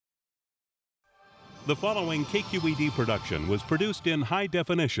The following KQED production was produced in high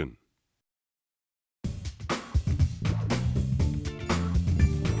definition.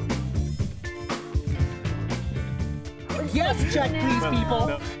 Yes, check please,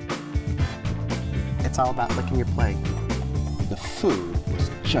 people. It's all about licking your plate. The food was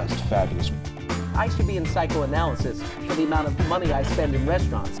just fabulous. I should be in psychoanalysis for the amount of money I spend in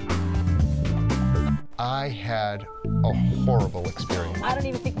restaurants. I had a horrible experience. I don't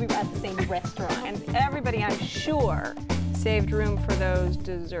even think we were at the same restaurant. And everybody, I'm sure, saved room for those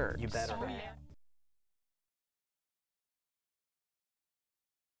desserts. You better.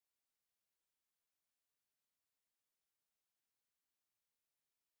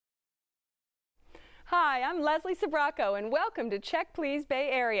 Hi, I'm Leslie Sbrocco, and welcome to Check Please Bay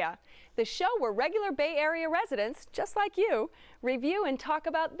Area, the show where regular Bay Area residents, just like you, review and talk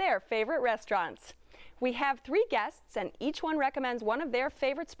about their favorite restaurants. We have 3 guests, and each one recommends one of their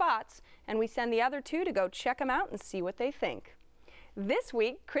favorite spots, and we send the other 2 to go check them out and see what they think. This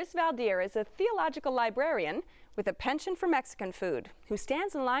week, Chris Valdier is a theological librarian with a penchant for Mexican food, who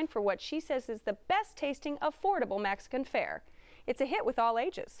stands in line for what she says is the best tasting, affordable Mexican fare. It's a hit with all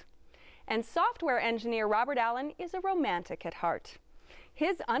ages. And software engineer Robert Allen is a romantic at heart.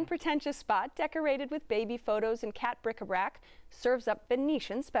 His unpretentious spot, decorated with baby photos and cat bric-a-brac, serves up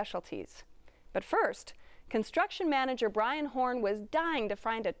Venetian specialties. But first, construction manager Brian Horn was dying to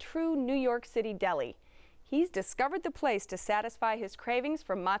find a true New York City deli. He's discovered the place to satisfy his cravings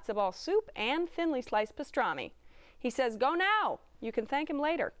for matzo ball soup and thinly sliced pastrami. He says, "Go now. You can thank him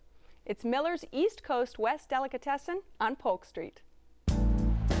later." It's Miller's East Coast West Delicatessen on Polk Street.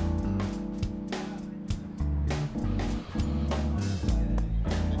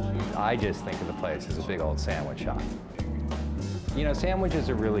 I just think of the place as a big old sandwich shop. You know, sandwiches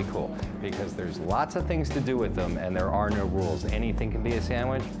are really cool because there's lots of things to do with them and there are no rules. Anything can be a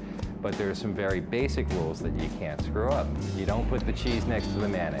sandwich, but there's some very basic rules that you can't screw up. You don't put the cheese next to the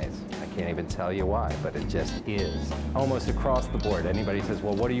mayonnaise. I can't even tell you why, but it just is. Almost across the board, anybody says,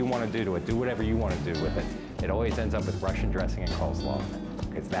 well, what do you want to do to it? Do whatever you want to do with it. It always ends up with Russian dressing and coleslaw,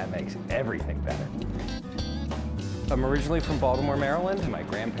 because that makes everything better. I'm originally from Baltimore, Maryland. My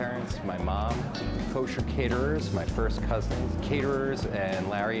grandparents, my mom, kosher caterers, my first cousins, caterers, and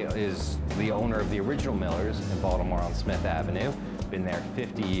Larry is the owner of the original Miller's in Baltimore on Smith Avenue. Been there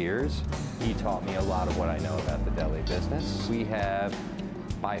 50 years. He taught me a lot of what I know about the deli business. We have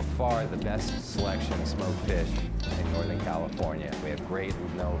by far the best selection of smoked fish in Northern California. We have great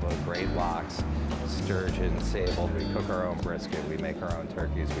Nova, great lox, sturgeon, sable. We cook our own brisket. We make our own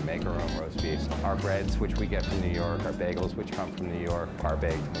turkeys. We make our own roast beefs. Our breads, which we get from New York, our bagels, which come from New York, are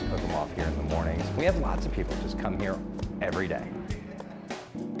baked. We cook them off here in the mornings. We have lots of people just come here every day.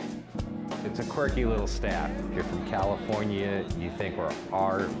 It's a quirky little staff. If you're from California, you think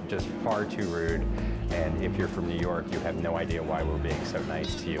we're just far too rude. And if you're from New York, you have no idea why we're being so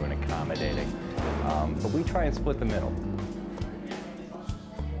nice to you and accommodating. But we try and split the middle.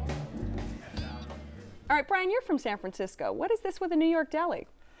 All right, Brian, you're from San Francisco. What is this with a New York deli?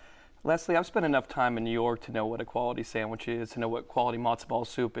 Leslie, I've spent enough time in New York to know what a quality sandwich is, to know what quality matzo ball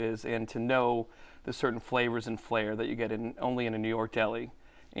soup is, and to know the certain flavors and flair that you get only in a New York deli.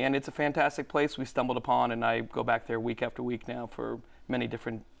 And it's a fantastic place we stumbled upon, and I go back there week after week now for many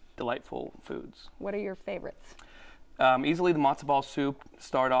different delightful foods. What are your favorites? Easily the matzo ball soup to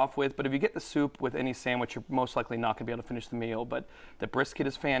start off with, but if you get the soup with any sandwich, you're most likely not going to be able to finish the meal. But the brisket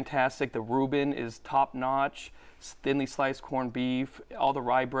is fantastic. The Reuben is top notch. Thinly sliced corned beef. All the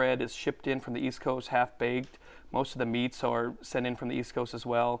rye bread is shipped in from the East Coast, half baked. Most of the meats are sent in from the East Coast as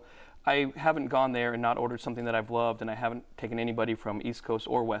well. I haven't gone there and not ordered something that I've loved, and I haven't taken anybody from East Coast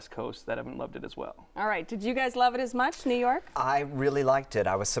or West Coast that haven't loved it as well. All right, did you guys love it as much, New York? I really liked it.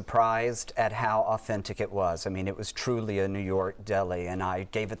 I was surprised at how authentic it was. I mean, it was truly a New York deli, and I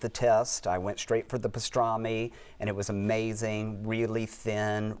gave it the test. I went straight for the pastrami, and it was amazing, really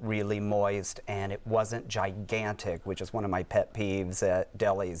thin, really moist, and it wasn't gigantic, which is one of my pet peeves at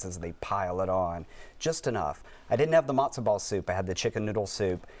delis, is they pile it on. Just enough. I didn't have the matzo ball soup. I had the chicken noodle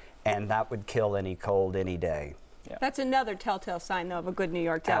soup. And that would kill any cold any day. Yeah. That's another telltale sign, though, of a good New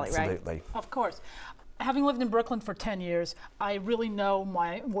York deli, right? Absolutely. Of course. Having lived in Brooklyn for 10 years, I really know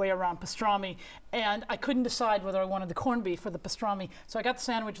my way around pastrami, and I couldn't decide whether I wanted the corned beef or the pastrami, so I got the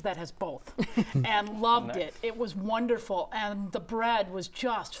sandwich that has both, and loved it. It was wonderful, and the bread was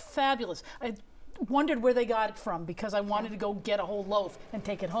just fabulous. I wondered where they got it from because I wanted to go get a whole loaf and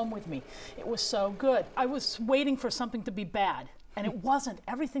take it home with me. It was so good. I was waiting for something to be bad. And it wasn't.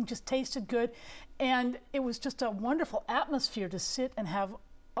 Everything just tasted good. And it was just a wonderful atmosphere to sit and have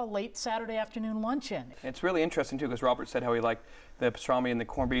a late Saturday afternoon lunch in. It's really interesting, too, because Robert said how he liked the pastrami and the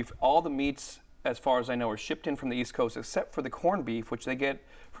corned beef. All the meats as far as I know, are shipped in from the East Coast, except for the corned beef, which they get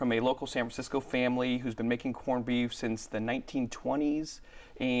from a local San Francisco family who's been making corned beef since the 1920s,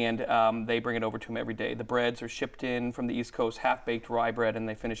 and they bring it over to them every day. The breads are shipped in from the East Coast, half-baked rye bread, and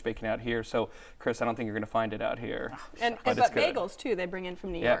they finish baking out here. So, Chris, I don't think you're going to find it out here. But bagels, too, they bring in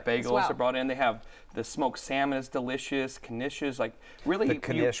from New York. Yeah, bagels as well. are brought in. They have the smoked salmon is delicious, knishes, like really.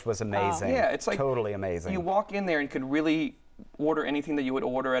 The knish was amazing. Yeah, it's like totally amazing. You walk in there and you could really order anything that you would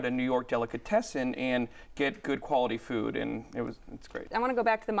order at a New York delicatessen and get good quality food, and it's great. I want to go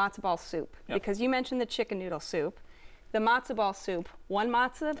back to the matzo ball soup because you mentioned the chicken noodle soup. The matzo ball soup, one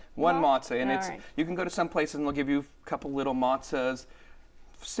matzo? One matzo, and All right. you can go to some places and they'll give you a couple little matzahs.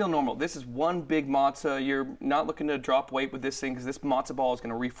 Still normal. This is one big matzah. You're not looking to drop weight with this thing because this matzo ball is going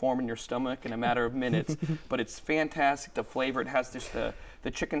to reform in your stomach in a matter of minutes. But it's fantastic. The flavor, it has just the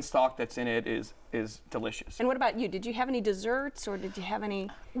chicken stock that's in it is delicious. And what about you? Did you have any desserts or did you have any?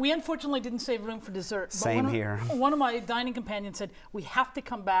 We unfortunately didn't save room for dessert. But Same here. One of my dining companions said, we have to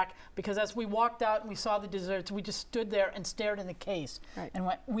come back because as we walked out and we saw the desserts, we just stood there and stared in the case and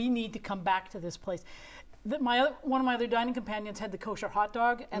went, we need to come back to this place. One of my other dining companions had the kosher hot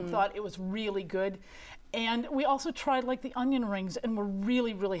dog and thought it was really good. And we also tried like the onion rings and were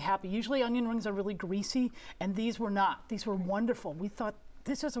really, really happy. Usually onion rings are really greasy and these were not. These were wonderful. We thought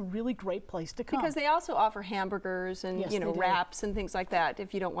this is a really great place to come. Because they also offer hamburgers and Yes, they do. wraps and things like that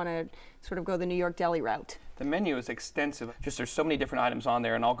if you don't want to sort of go the New York deli route. The menu is extensive. Just there's so many different items on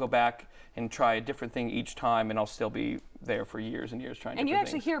there, and I'll go back and try a different thing each time, and I'll still be there for years and years trying And you different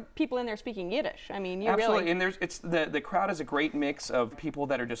actually things. hear people in there speaking Yiddish. I mean, you Absolutely, really. and the crowd is a great mix of people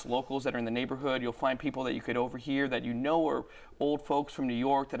that are just locals that are in the neighborhood. You'll find people that you could overhear that you know are old folks from New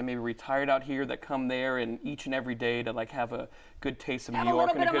York that are maybe retired out here that come there and each and every day to like have a good taste of Have New a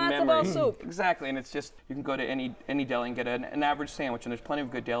York little and a bit of good matzo memory. ball soup. Exactly, and it's just you can go to any deli and get an average sandwich, and there's plenty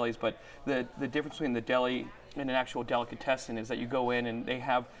of good delis. But the difference between the deli and an actual delicatessen is that you go in and they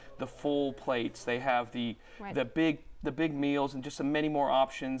have the full plates, they have the big meals, and just so many more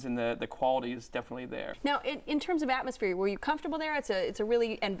options, and the quality is definitely there. Now, in terms of atmosphere, were you comfortable there? It's a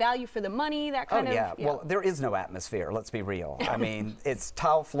really, and value for the money, that kind of. Yeah. Well, there is no atmosphere, let's be real. I mean, it's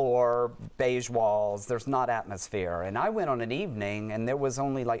tile floor, beige walls, there's not atmosphere. And I went on an evening and there was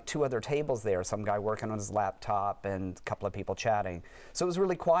only like 2 other tables there, some guy working on his laptop and a couple of people chatting. So it was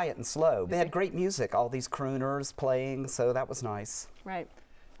really quiet and slow. They had great music, all these crooners playing, so that was nice. Right.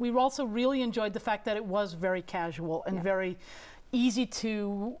 We also really enjoyed the fact that it was very casual and very easy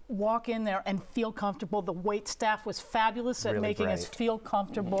to walk in there and feel comfortable. The wait staff was fabulous at Really making us great. feel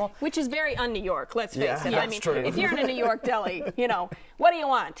comfortable. Which is very un-New York, let's face it. I that's mean, true. if you're in a New York deli, what do you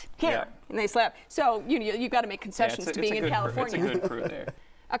want? Here. Yeah. And they slap. So you got to make concessions to being in California. It's a good crew there.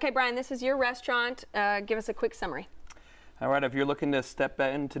 Okay, Brian, this is your restaurant. Give us a quick summary. All right, if you're looking to step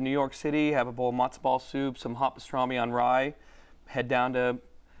into New York City, have a bowl of matzo ball soup, some hot pastrami on rye, head down to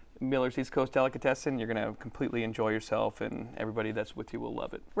Miller's East Coast Delicatessen. You're going to completely enjoy yourself, and everybody that's with you will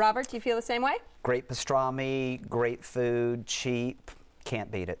love it. Robert, do you feel the same way? Great pastrami, great food, cheap,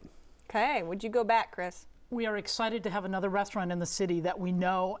 can't beat it. Okay, would you go back, Chris? We are excited to have another restaurant in the city that we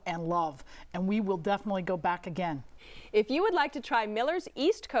know and love, and we will definitely go back again. If you would like to try Miller's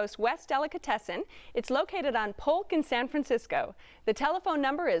East Coast West Delicatessen, it's located on Polk in San Francisco. The telephone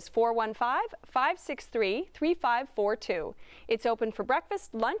number is 415-563-3542. It's open for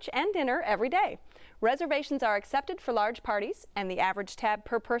breakfast, lunch, and dinner every day. Reservations are accepted for large parties, and the average tab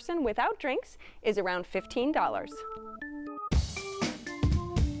per person without drinks is around $15.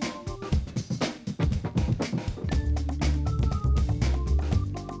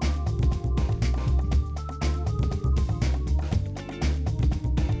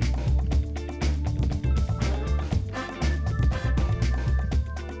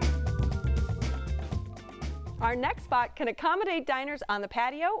 Our next spot can accommodate diners on the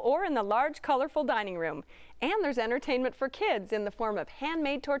patio or in the large, colorful dining room. And there's entertainment for kids in the form of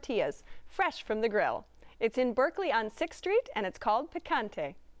handmade tortillas, fresh from the grill. It's in Berkeley on 6th Street, and it's called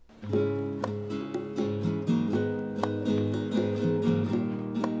Picante.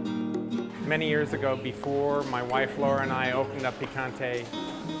 Many years ago, before my wife Laura and I opened up Picante,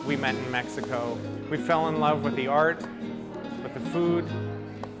 we met in Mexico. We fell in love with the art, with the food,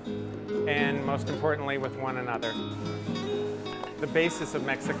 and most importantly, with one another. The basis of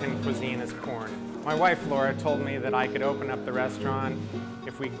Mexican cuisine is corn. My wife Laura told me that I could open up the restaurant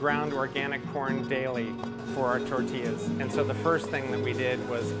if we ground organic corn daily for our tortillas. And so the first thing that we did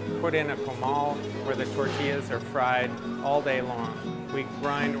was put in a comal where the tortillas are fried all day long. We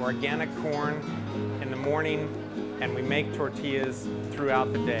grind organic corn in the morning and we make tortillas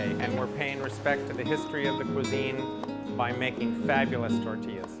throughout the day. And we're paying respect to the history of the cuisine by making fabulous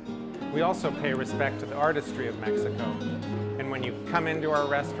tortillas. We also pay respect to the artistry of Mexico. And when you come into our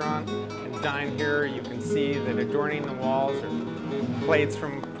restaurant and dine here, you can see that adorning the walls are plates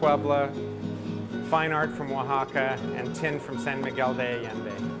from Puebla, fine art from Oaxaca, and tin from San Miguel de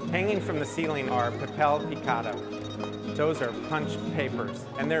Allende. Hanging from the ceiling are papel picado. Those are punched papers,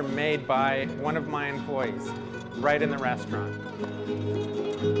 and they're made by one of my employees right in the restaurant.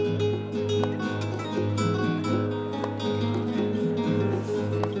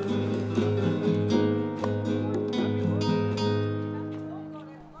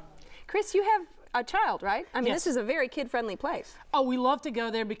 Chris, you have a child, right? I mean, Yes. this is a very kid-friendly place. Oh, we love to go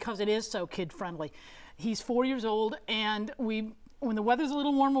there because it is so kid-friendly. He's 4 years old, and when the weather's a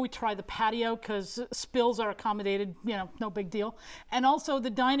little warmer, we try the patio because spills are accommodated, no big deal. And also the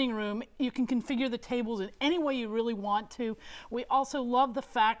dining room, you can configure the tables in any way you really want to. We also love the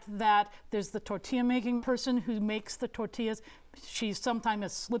fact that there's the tortilla making person who makes the tortillas. She's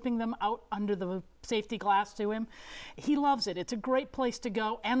sometimes slipping them out under the safety glass to him. He loves it. It's a great place to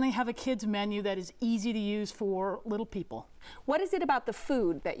go, and they have a kids menu that is easy to use for little people. What is it about the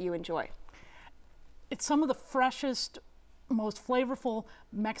food that you enjoy? It's some of the freshest, most flavorful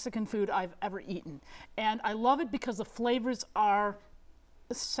Mexican food I've ever eaten. And I love it because the flavors are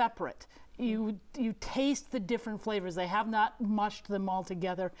separate. You taste the different flavors. They have not mushed them all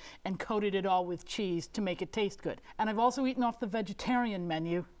together and coated it all with cheese to make it taste good. And I've also eaten off the vegetarian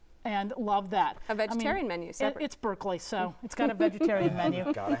menu and love that. A vegetarian menu, separate. It's Berkeley, so it's got a vegetarian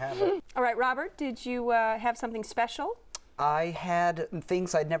menu. Gotta have it. All right, Robert, did you have something special? I had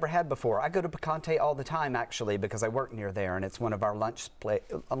things I'd never had before. I go to Picante all the time, actually, because I work near there, and it's one of our lunch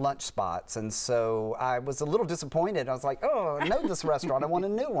spots. And so I was a little disappointed. I was like, oh, I know this restaurant. I want a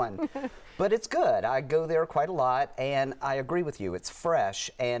new one. But it's good. I go there quite a lot, and I agree with you. It's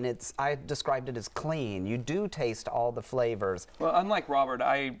fresh, and I described it as clean. You do taste all the flavors. Well, unlike Robert,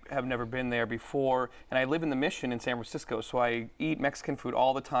 I have never been there before, and I live in the Mission in San Francisco, so I eat Mexican food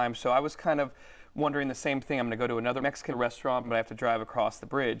all the time. So I was kind of wondering the same thing. I'm going to go to another Mexican restaurant, but I have to drive across the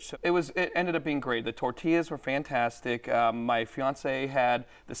bridge. So it ended up being great. The tortillas were fantastic. My fiance had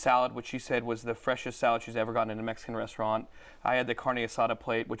the salad, which she said was the freshest salad she's ever gotten in a Mexican restaurant. I had the carne asada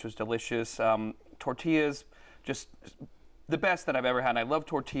plate, which was delicious. Tortillas, just the best that I've ever had. And I love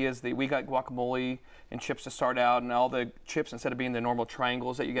tortillas. We got guacamole and chips to start out, and all the chips, instead of being the normal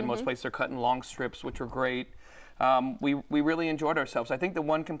triangles that you get in most places, they're cut in long strips, which were great. We really enjoyed ourselves. I think the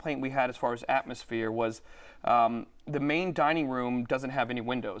one complaint we had as far as atmosphere was the main dining room doesn't have any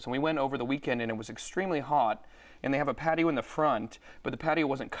windows. And we went over the weekend and it was extremely hot. And they have a patio in the front, but the patio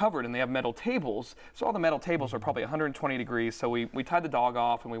wasn't covered, and they have metal tables. So all the metal tables are probably 120 degrees. So we tied the dog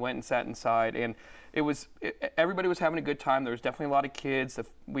off and we went and sat inside, and everybody was having a good time. There was definitely a lot of kids.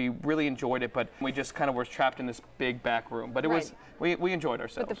 We really enjoyed it, but we just kind of were trapped in this big back room. But we enjoyed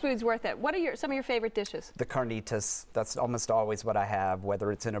ourselves. But the food's worth it. What are some of your favorite dishes? The carnitas, that's almost always what I have,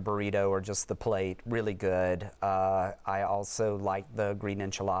 whether it's in a burrito or just the plate, really good. I also like the green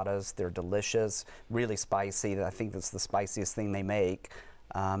enchiladas. They're delicious, really spicy. I think that's the spiciest thing they make.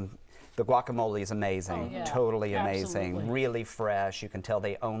 The guacamole is amazing, Oh, yeah. Totally amazing, Absolutely. really fresh. You can tell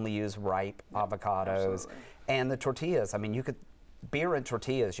they only use ripe avocados. Absolutely. And the tortillas, I mean, beer and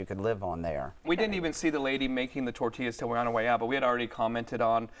tortillas you could live on there. We didn't even see the lady making the tortillas till we were on our way out, but we had already commented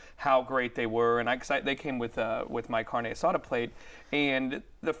on how great they were, and they came with my carne asada plate, and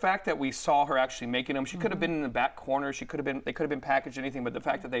the fact that we saw her actually making them, she could have been in the back corner, they could have been packaged anything, but the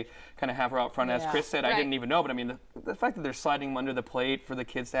fact that they kind of have her out front, as Chris said, I didn't even know, but I mean the fact that they're sliding them under the plate for the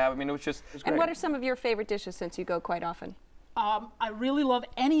kids to have, I mean it was great. And what are some of your favorite dishes since you go quite often? I really love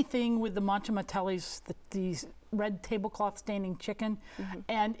anything with the mancha matellis, these red tablecloth staining chicken.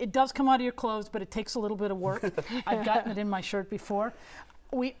 And it does come out of your clothes, but it takes a little bit of work. I've gotten it in my shirt before.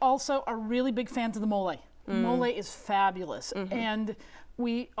 We also are really big fans of the mole. Mole is fabulous. And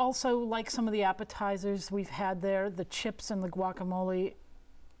we also like some of the appetizers we've had there. The chips and the guacamole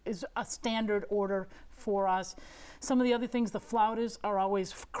is a standard order for us. Some of the other things, the flautas are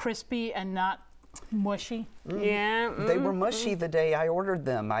always crispy and not mushy. Yeah. They were mushy the day I ordered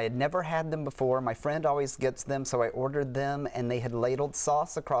them. I had never had them before. My friend always gets them, so I ordered them, and they had ladled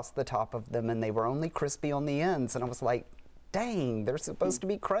sauce across the top of them, and they were only crispy on the ends. And I was like, dang, they're supposed to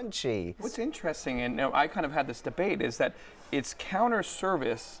be crunchy. What's interesting, and I kind of had this debate, is that it's counter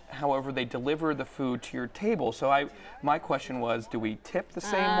service, however they deliver the food to your table. So my question was, do we tip the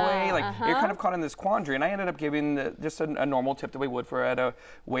same way? Like you're kind of caught in this quandary, and I ended up giving just a normal tip that we would for at a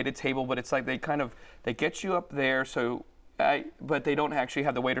waited table, but it's like they get you up there, so but they don't actually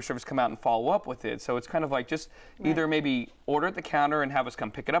have the waiter service come out and follow up with it. So it's kind of like just either maybe order at the counter and have us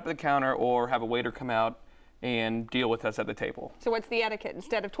come pick it up at the counter, or have a waiter come out and deal with us at the table. So what's the etiquette?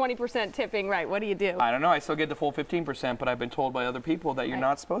 Instead of 20% tipping, right, what do you do? I don't know. I still get the full 15%, but I've been told by other people that you're Right.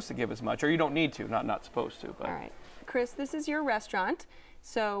 not supposed to give as much, or you don't need to, not supposed to. But. All right. Chris, this is your restaurant,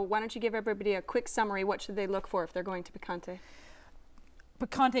 so why don't you give everybody a quick summary? What should they look for if they're going to Picante?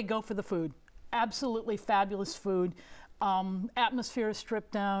 Picante, go for the food. Absolutely fabulous food. Atmosphere is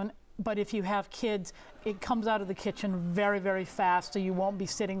stripped down, but if you have kids, it comes out of the kitchen very, very fast, so you won't be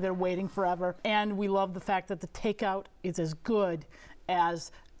sitting there waiting forever. And we love the fact that the takeout is as good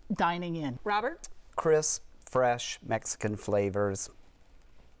as dining in. Robert? Crisp, fresh, Mexican flavors,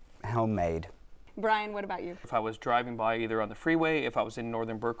 homemade. Brian, what about you? If I was driving by either on the freeway, if I was in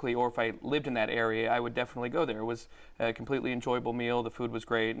northern Berkeley, or if I lived in that area, I would definitely go there. It was a completely enjoyable meal. The food was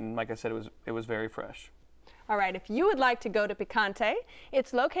great, and like I said, it was very fresh. All right, if you would like to go to Picante,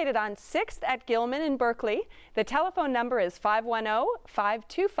 it's located on 6th at Gilman in Berkeley. The telephone number is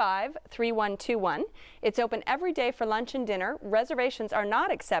 510-525-3121. It's open every day for lunch and dinner. Reservations are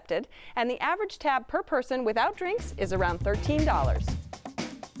not accepted, and the average tab per person without drinks is around $13.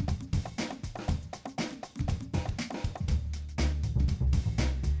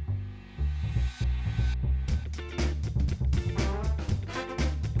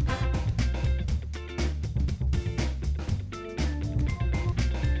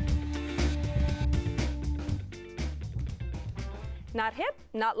 Not hip,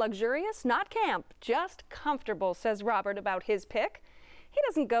 not luxurious, not camp, just comfortable, says Robert about his pick. He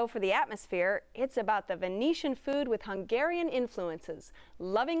doesn't go for the atmosphere, it's about the Venetian food with Hungarian influences,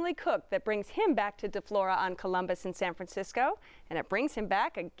 lovingly cooked, that brings him back to De Flora on Columbus in San Francisco, and it brings him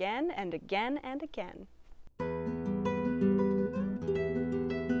back again and again and again.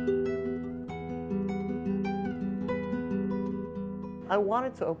 I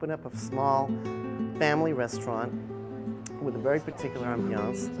wanted to open up a small family restaurant with a very particular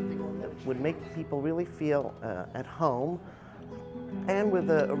ambiance that would make people really feel at home and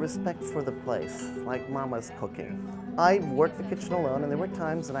with a respect for the place, like Mama's cooking. I worked the kitchen alone, and there were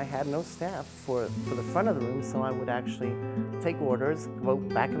times that I had no staff for the front of the room, so I would actually take orders, go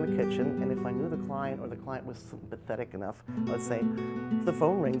back in the kitchen, and if I knew the client or the client was sympathetic enough, I would say, if the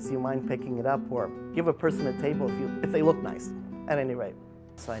phone rings, do you mind picking it up, or give a person a table if they look nice, at any rate.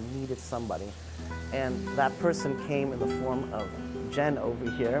 So I needed somebody. And that person came in the form of Jen over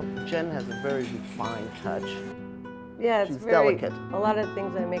here. Jen has a very refined touch. Yeah, it's She's very delicate. A lot of the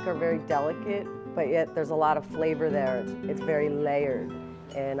things I make are very delicate, but yet there's a lot of flavor there. It's very layered.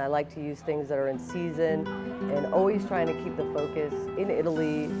 And I like to use things that are in season and always trying to keep the focus in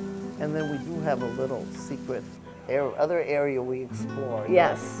Italy. And then we do have a little secret other area we explore.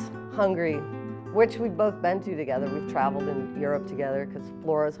 Yes, Hungary, which we've both been to together. We've traveled in Europe together because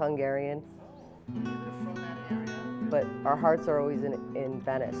Flora's Hungarian. But our hearts are always in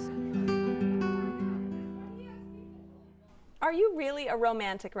Venice. Are you really a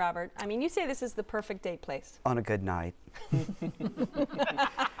romantic, Robert? I mean, you say this is the perfect date place. On a good night.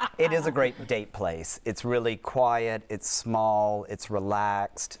 It is a great date place. It's really quiet, it's small, it's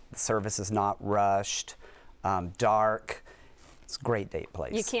relaxed, the service is not rushed, dark. It's a great date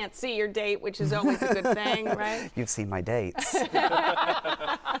place. You can't see your date, which is always a good thing, right? You've seen my dates.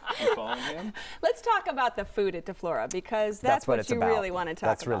 Let's talk about the food at De Flora, because that's what you really want to talk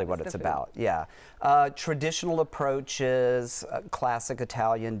about. That's really what it's about, yeah. Traditional approaches, classic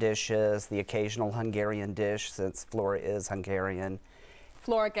Italian dishes, the occasional Hungarian dish, since Flora is Hungarian.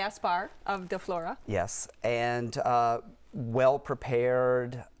 Flora Gaspar of De Flora. Yes, and well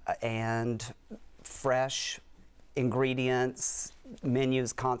prepared and fresh ingredients,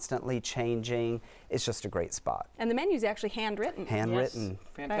 menus constantly changing. It's just a great spot. And the menu's actually handwritten. Handwritten. Yes.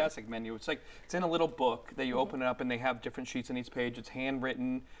 Fantastic menu. It's in a little book that you open it up, and they have different sheets on each page. It's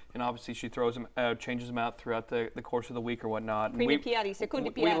handwritten, and obviously she throws them, changes them out throughout the course of the week or whatnot. Primi piatti, secondi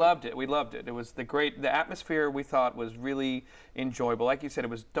piatti. We loved it. We loved it. It was the atmosphere we thought was really enjoyable. Like you said, it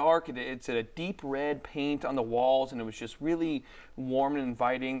was dark. It's a deep red paint on the walls, and it was just really warm and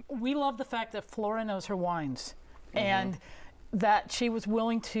inviting. We love the fact that Flora knows her wines, and that she was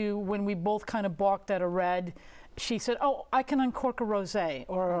willing to, when we both kind of balked at a red, she said, oh, I can uncork a rosé,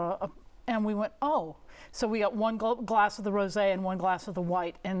 and we went, oh. So we got one glass of the rosé and one glass of the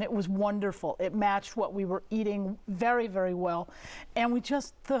white, and it was wonderful. It matched what we were eating very, very well, and we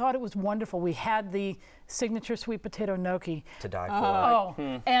just thought it was wonderful. We had the signature sweet potato gnocchi. To die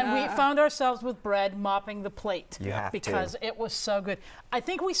for. And we found ourselves with bread mopping the plate. You have because to. It was so good. I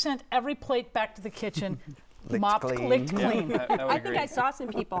think we sent every plate back to the kitchen licked clean. I think I saw some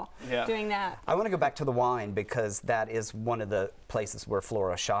people doing that. I want to go back to the wine because that is one of the places where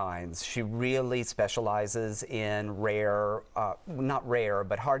Flora shines. She really specializes in rare, not rare,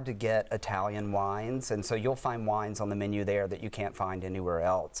 but hard to get Italian wines. And so you'll find wines on the menu there that you can't find anywhere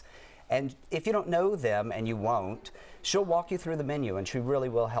else. And if you don't know them, and you won't, she'll walk you through the menu and she really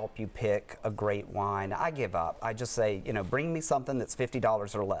will help you pick a great wine. I give up. I just say, you know, bring me something that's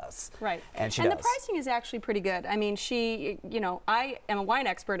 $50 or less. Right. And she does. does. The pricing is actually pretty good. I mean, she, you know, I am a wine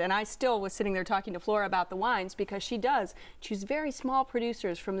expert and I still was sitting there talking to Flora about the wines because she does choose very small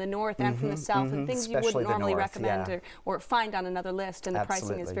producers from the north and from the south and things Especially you wouldn't normally north, recommend or find on another list, and the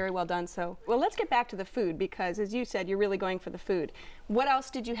pricing is very well done. So, well, let's get back to the food because, as you said, you're really going for the food. What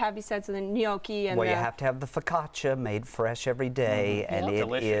else did you have besides the gnocchi and well, you have to have the focaccia made fresh every day, and it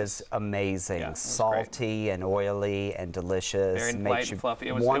Delicious. is amazing. Yeah, salty and oily and delicious. Very Makes light you and fluffy.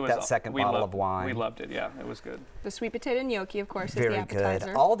 It want that second bottle of wine. We loved it, yeah. It was good. The sweet potato gnocchi, of course, is the Very appetizer.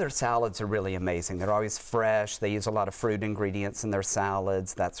 good. All their salads are really amazing. They're always fresh. They use a lot of fruit ingredients in their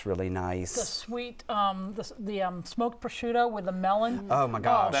salads. That's really nice. The sweet, the smoked prosciutto with the melon. Oh my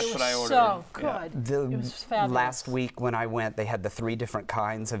gosh. That's what I ordered. So good. It was fabulous. Last week when I went, they had the 3 different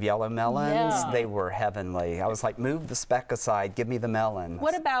kinds of yellow melons. Yeah. They were heavenly. I was like, move the speck aside, give me the melon.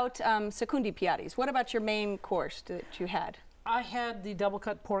 What about secondi piattis? What about your main course that you had? I had the double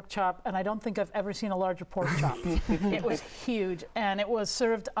cut pork chop, and I don't think I've ever seen a larger pork chop. It was huge, and it was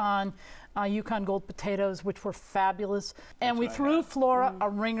served on Yukon Gold potatoes, which were fabulous. And we threw Flora a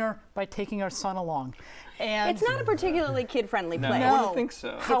ringer by taking our son along. And It's not a particularly kid-friendly place. No, I wouldn't think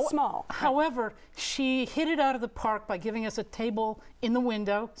so. It's small. However, she hit it out of the park by giving us a table in the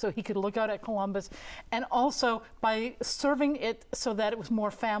window so he could look out at Columbus, and also by serving it so that it was more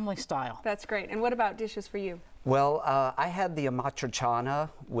family style. That's great. And what about dishes for you? Well, I had the amatriciana,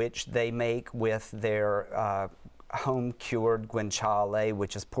 which they make with their home-cured guanciale,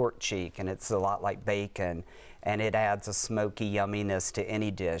 which is pork cheek, and it's a lot like bacon, and it adds a smoky yumminess to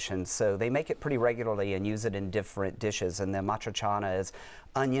any dish. And so they make it pretty regularly and use it in different dishes. And the amatriciana is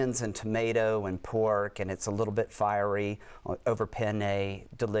onions and tomato and pork, and it's a little bit fiery, over penne,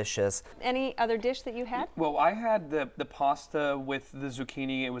 delicious. Any other dish that you had? Well, I had the pasta with the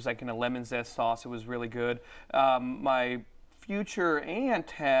zucchini. It was like in a lemon zest sauce. It was really good. My future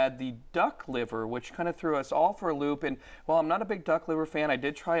aunt had the duck liver, which kind of threw us all for a loop. And while I'm not a big duck liver fan, I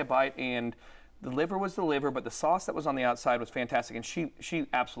did try a bite, and the liver was the liver, but the sauce that was on the outside was fantastic, and she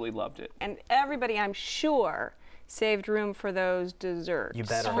absolutely loved it. And everybody, I'm sure, saved room for those desserts. You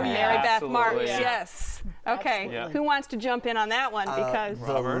better. From have. Mary Beth Absolutely. Marks, Yeah. yes. Okay, Yeah. who wants to jump in on that one? Because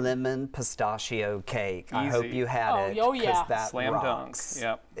The lemon pistachio cake. I hope Easy. you had it. Oh, yeah. 'cause that Slam dunk. rocks.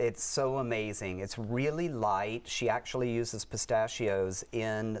 Yep. It's so amazing. It's really light. She actually uses pistachios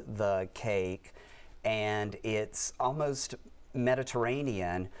in the cake, and it's almost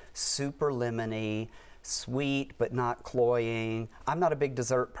Mediterranean, super lemony, sweet but not cloying. I'm not a big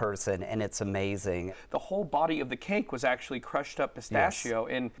dessert person, and it's amazing. The whole body of the cake was actually crushed up pistachio,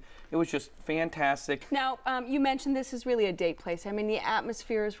 and it was just fantastic. now, you mentioned this is really a date place. I mean, the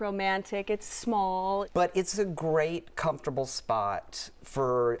atmosphere is romantic. It's small. But it's a great, comfortable spot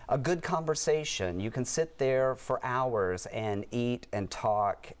for a good conversation. You can sit there for hours and eat and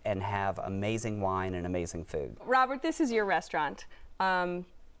talk and have amazing wine and amazing food. Robert, this is your restaurant.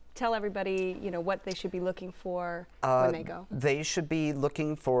 Tell everybody, you know, what they should be looking for when they go. They should be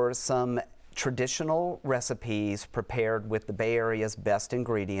looking for some traditional recipes prepared with the Bay Area's best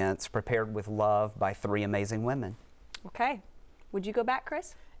ingredients, prepared with love by 3 amazing women. Okay. Would you go back,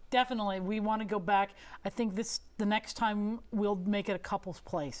 Chris? Definitely, we want to go back. I think the next time we'll make it a couple's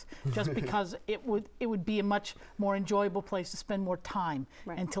place, just because it would be a much more enjoyable place to spend more time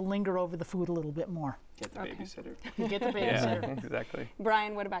and to linger over the food a little bit more. Get the babysitter. You get the babysitter. Yeah, exactly.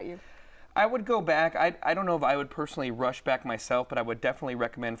 Brian, what about you? I would go back. I don't know if I would personally rush back myself, but I would definitely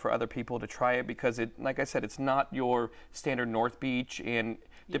recommend for other people to try it because it, like I said, it's not your standard North Beach, and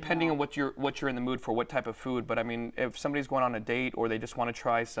depending on what you're in the mood for, what type of food. But I mean, if somebody's going on a date or they just want to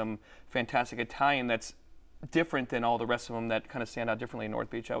try some fantastic Italian that's different than all the rest of them that kind of stand out differently in North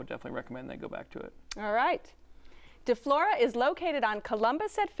Beach, I would definitely recommend they go back to it. All right. DeFlora is located on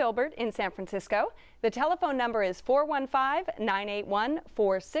Columbus at Filbert in San Francisco. The telephone number is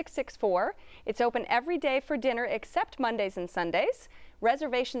 415-981-4664. It's open every day for dinner except Mondays and Sundays.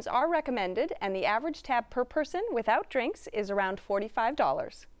 Reservations are recommended, and the average tab per person without drinks is around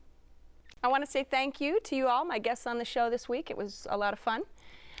 $45. I want to say thank you to you all, my guests on the show this week. It was a lot of fun.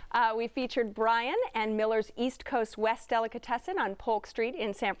 We featured Brian and Miller's East Coast West Delicatessen on Polk Street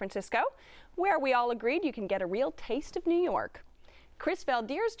in San Francisco, where we all agreed you can get a real taste of New York. Chris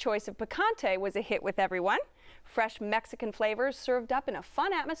Valdeer's choice of picante was a hit with everyone. Fresh Mexican flavors served up in a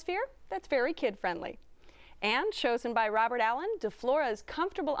fun atmosphere that's very kid-friendly. And chosen by Robert Allen, De Flora's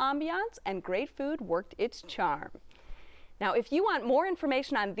comfortable ambiance and great food worked its charm. Now, if you want more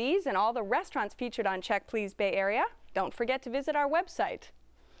information on these and all the restaurants featured on Check Please Bay Area, don't forget to visit our website.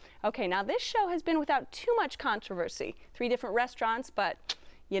 Okay, now this show has been without too much controversy. 3 different restaurants, but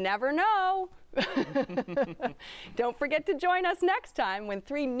you never know. Don't forget to join us next time when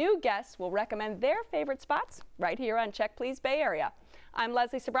 3 new guests will recommend their favorite spots right here on Check Please Bay Area. I'm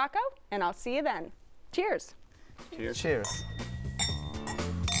Leslie Sbrocco, and I'll see you then. Cheers. Cheers. Cheers.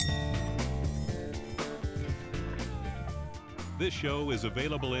 This show is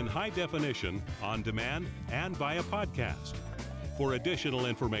available in high definition, on demand, and via podcast. For additional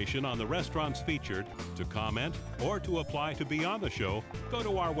information on the restaurants featured, to comment, or to apply to be on the show, go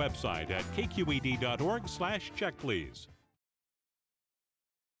to our website at kqed.org/checkplease.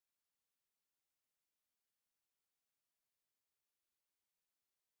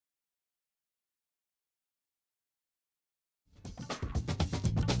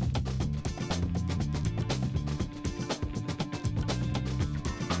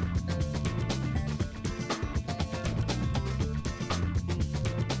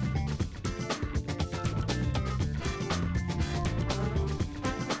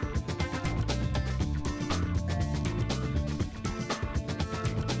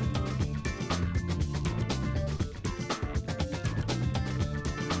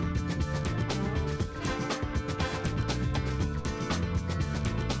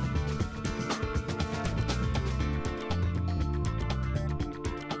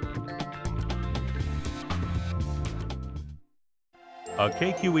 A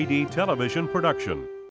KQED television production.